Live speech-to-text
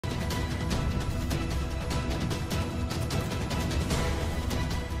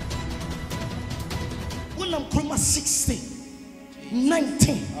When I'm chroma 60,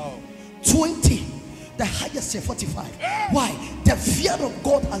 19, 20, the highest is 45. Why? The fear of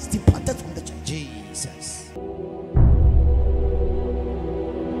God has departed from the church. Jesus.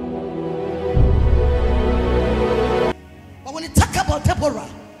 But when you talk about Deborah,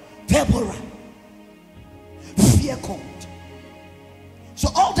 fear comes. So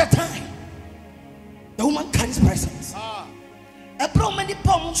all the time, the woman carries presence. Many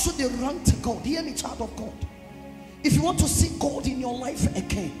people should they run to God. Hear me, child of God. If you want to see God in your life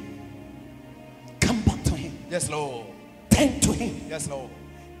again, come back to Him. Yes, Lord. Turn to Him. Yes, Lord.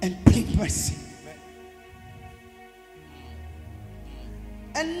 And plead mercy.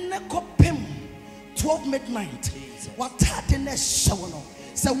 And never pim 12 midnight. What tardiness show no.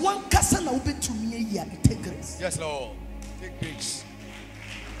 So one cousin will be to me here. Take grace. Yes, Lord. Take grace.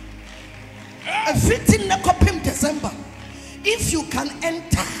 A 15 never pim December. If you can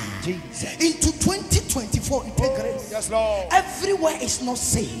enter Jesus into 2024, it takes grace. Yes, Lord. Everywhere is not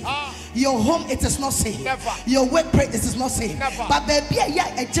safe. Your home, it is not safe. Never. Your workplace, it is not safe. Never. But baby, a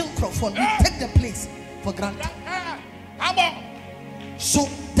microphone, you take the place for granted. Come on. So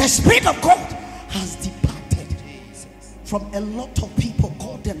the Spirit of God has departed Jesus. from a lot of people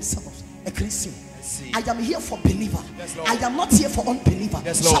call themselves a Christian. I am here for believer. Yes, Lord. I am not here for unbeliever.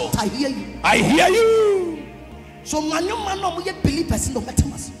 Yes, Lord. I hear you. I hear you. So man, you man, no believe person don't matter.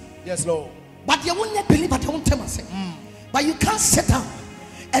 Yes, Lord. But you won't believe, but you won't tell us. But you can't sit down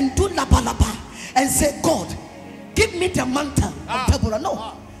and do laba laba and say, God, give me the mantle of Deborah.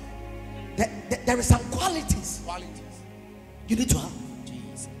 No. There is some qualities you need to have.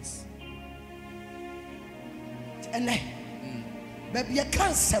 Jesus. And then, baby, you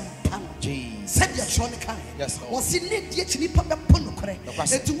can't say, Jesus. said your son can. Yes, Lord. Was in it yet you put the pono correct.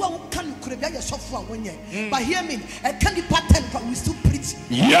 To what can you could be your software when you. But hear me, a candy pattern, but we still preach.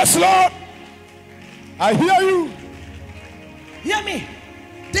 Yes, Lord. I hear you. Hear me.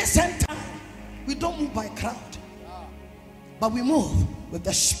 This time we don't move by crowd, but we move with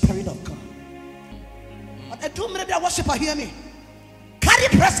the Spirit of God. But I do minute that worship, hear me. Carry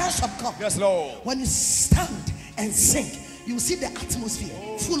presence of God. Yes, Lord. When you stand and sing, you see the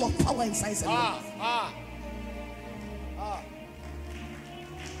atmosphere full of power inside.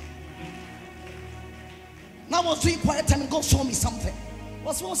 Now I was doing quiet time and God showed me something.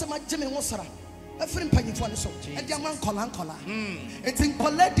 What's one my Jimmy was a friend paying for so and young man color. It's in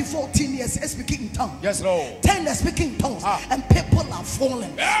collect the 14 years speaking in tongues. Yes, Lord. 10 years speaking in tongues, and people are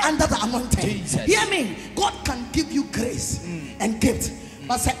falling under the anointing. Jesus. Hear me, God can give you grace and gift.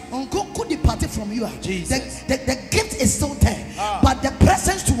 But say, God could depart from you. The gift is still there, but the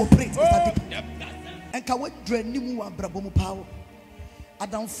presence to operate is that deep. And can we drain you and brabomu power?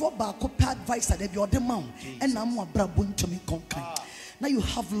 Adam for back advice that you're the mom, and I'm more brabun to me conquer. Now you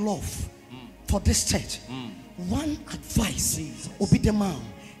have love for this church. One advice will be the mom,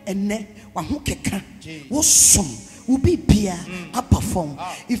 and then one who can will be beer, I perform.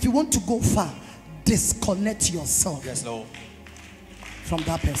 If you want to go far, disconnect yourself. Yes, Lord. From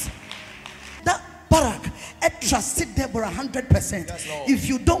that person. That Barak, I trusted Deborah 100%. Yes, if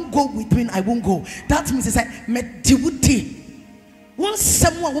you don't go with me, I won't go. That means it's like me. Once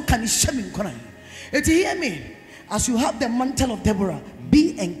someone who can shame in Quran. It hear me. As you have the mantle of Deborah,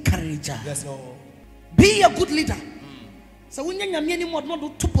 be encourager. Yes, Lord. Be a good leader. So when you any more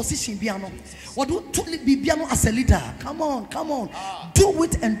not to position piano, or do to be piano as a leader. Come on. Do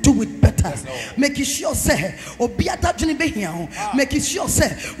it and do it better. Yes, make it sure say or be at that journey be here. Make it sure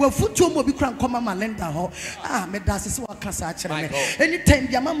say well foot you mo be crank come my lender ho. Me das is what can say anytime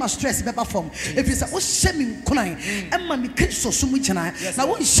your mama stress be form. If you say oh shame kunai, emma me Christ so much na. Now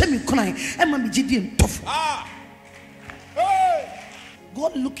what shame kunai, emma me gidi tough.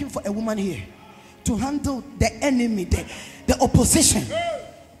 God looking for a woman here to handle the enemy, the opposition,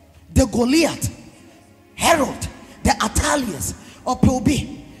 the Goliath, Herod, the Atalians, or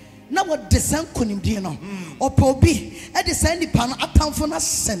Probi. Now what the San Kunimdino or Probi, and the Sandy Pan at town for us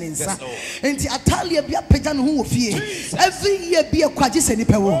sending, and the Atalia be a pagan who fear every year be a quadris and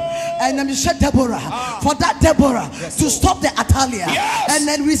Peru, and I'm sure Deborah for that Deborah to stop the Atalia and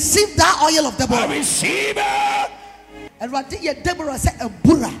then receive that oil of Deborah. Receive it. And right there, Deborah said a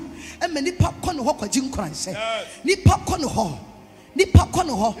burra. And many popcorn ho kwa jinkran say ni popcorn ho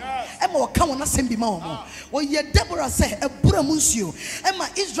Emma come on send be ma omo o ye Deborah say e bura mu nsuo Emma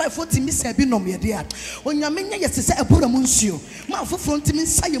Israel for timi say bi nom ye dia onyame nya yes say e bura mu nsuo ma foforo timi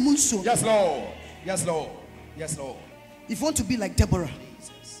nsa ye mu nsuo. Yes, Lord. Yes, Lord. Yes, Lord. If you want to be like Deborah,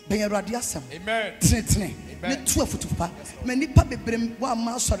 ben Awurade asem. Amen. Tene A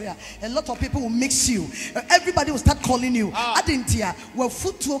lot of people will mix you. Everybody will start calling you. I didn't hear. Well,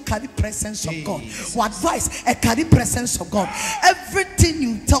 foot will carry presence of God. What advice? A carry presence of God. Everything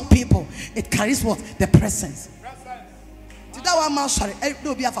you tell people, it carries what? The presence. That one man sorry,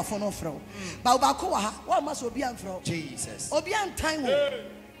 no be a phone of fro. But what must be fro? Jesus. Obian time.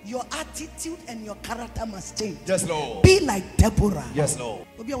 Your attitude and your character must change. Yes, Lord. Be like Deborah. Yes, Lord.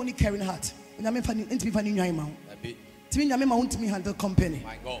 Obian only carrying heart. And I'm funny amount. To me, I want me handle company.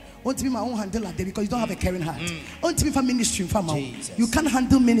 My God. Want to be my own handle like that because you don't have a caring heart. Want to be for ministry, you can't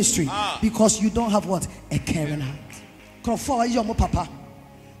handle ministry because you don't have what? A caring heart. Crawford, your papa.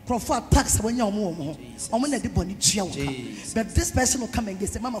 Crawford tax when you're more. But this person will come and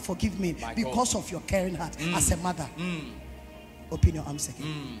say, Mama, forgive me because of your caring heart as a mother. Open your arms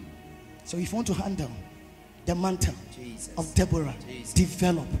again. So if you want to handle the mantle of Deborah,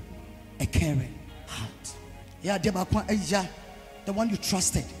 develop a caring heart. Yeah, the one you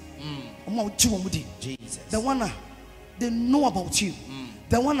trusted. Jesus. The one they know about you.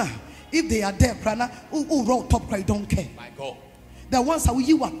 The one if they are there, who wrote top cry don't care. My God. The ones that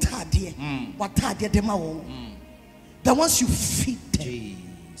you are tired, the ones you feed them.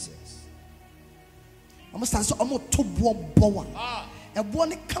 Jesus. I must answer. I'm not to bow. A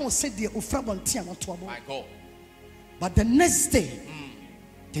one can't say the my God. But the next day,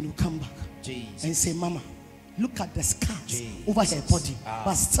 then you come back and say, Mama, look at the scars over her body.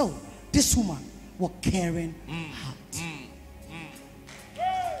 But still, this woman was caring heart.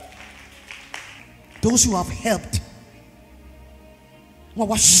 Those who have helped.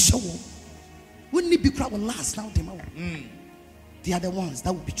 Wouldn't it be crowd will last now? They are the ones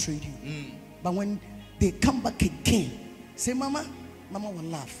that will betray you. But when they come back again, say, Mama will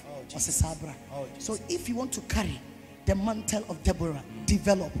laugh. So if you want to carry the mantle of Deborah,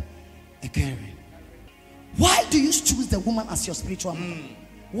 develop a caring. Why do you choose the woman as your spiritual mother?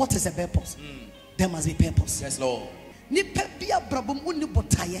 What is the purpose? There must be purpose. Yes, Lord.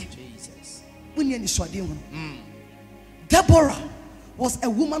 Jesus. Deborah was a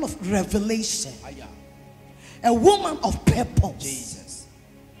woman of revelation, a woman of purpose. Jesus.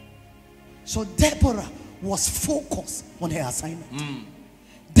 So Deborah was focused on her assignment.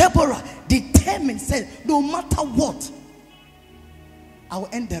 Deborah determined, said, no matter what, I will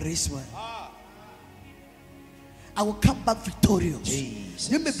end the race well. I will come back victorious.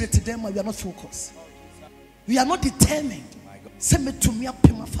 You may be today, we are not focused. We are not determined. Send me to me up.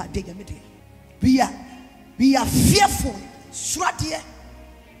 We are fearful.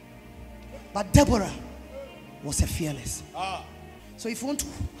 But Deborah was a fearless. So if you want to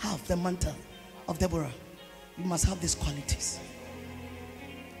have the mantle of Deborah, you must have these qualities.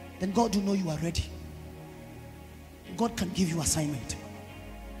 Then God will know you are ready. God can give you assignment.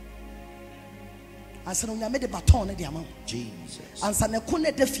 I said, I made a baton at the amount. Jesus. And so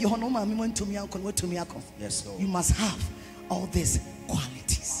yes, Lord. You must have all these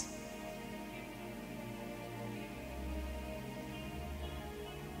qualities.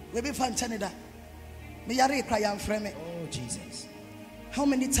 We be fine, Canada. Oh, Jesus. How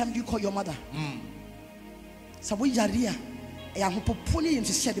many times do you call your mother? So we are here. But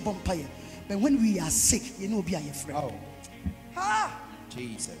when we are sick, you know, be a friend. Oh.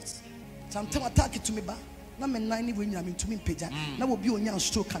 Jesus. Sometimes attack it to me, but now I'm 90 when I'm to me, Peja. Now will be on your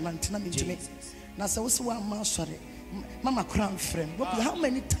stroke and I'm to me. Now, so what's one sorry, Mama Crown friend. How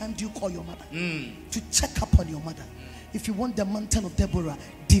many times do you call your mother to check up on your mother? If you want the mantle of Deborah,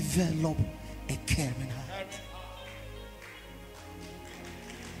 develop a caring heart.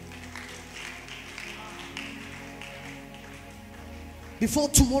 Before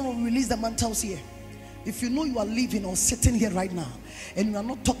tomorrow we release the mantles here. If you know you are living or sitting here right now and you are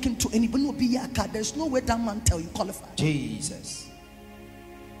not talking to anybody, there's no way that mantle you qualify. Jesus.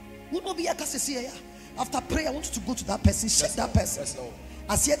 After prayer, I want you to go to that person, shake that person. Yes, Lord.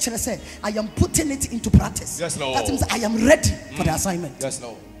 As Yechele said, I am putting it into practice. Yes, Lord. That means I am ready for the assignment. Yes,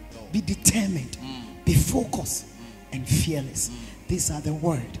 Lord. Be determined, be focused, and fearless. These are the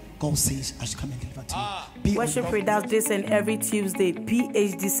words God says I should come and deliver to you. Worship readers this and every Tuesday,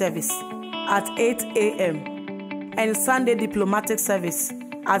 PhD service at 8 a.m. and Sunday diplomatic service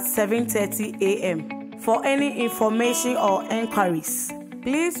at 7:30 a.m. For any information or enquiries,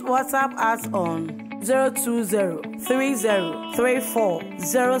 please WhatsApp us on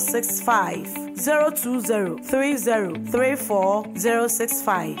 020-3034-065,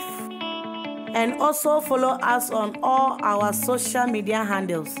 020-3034-065. And also follow us on all our social media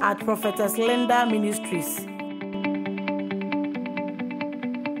handles at Prophetess Linda Ministries.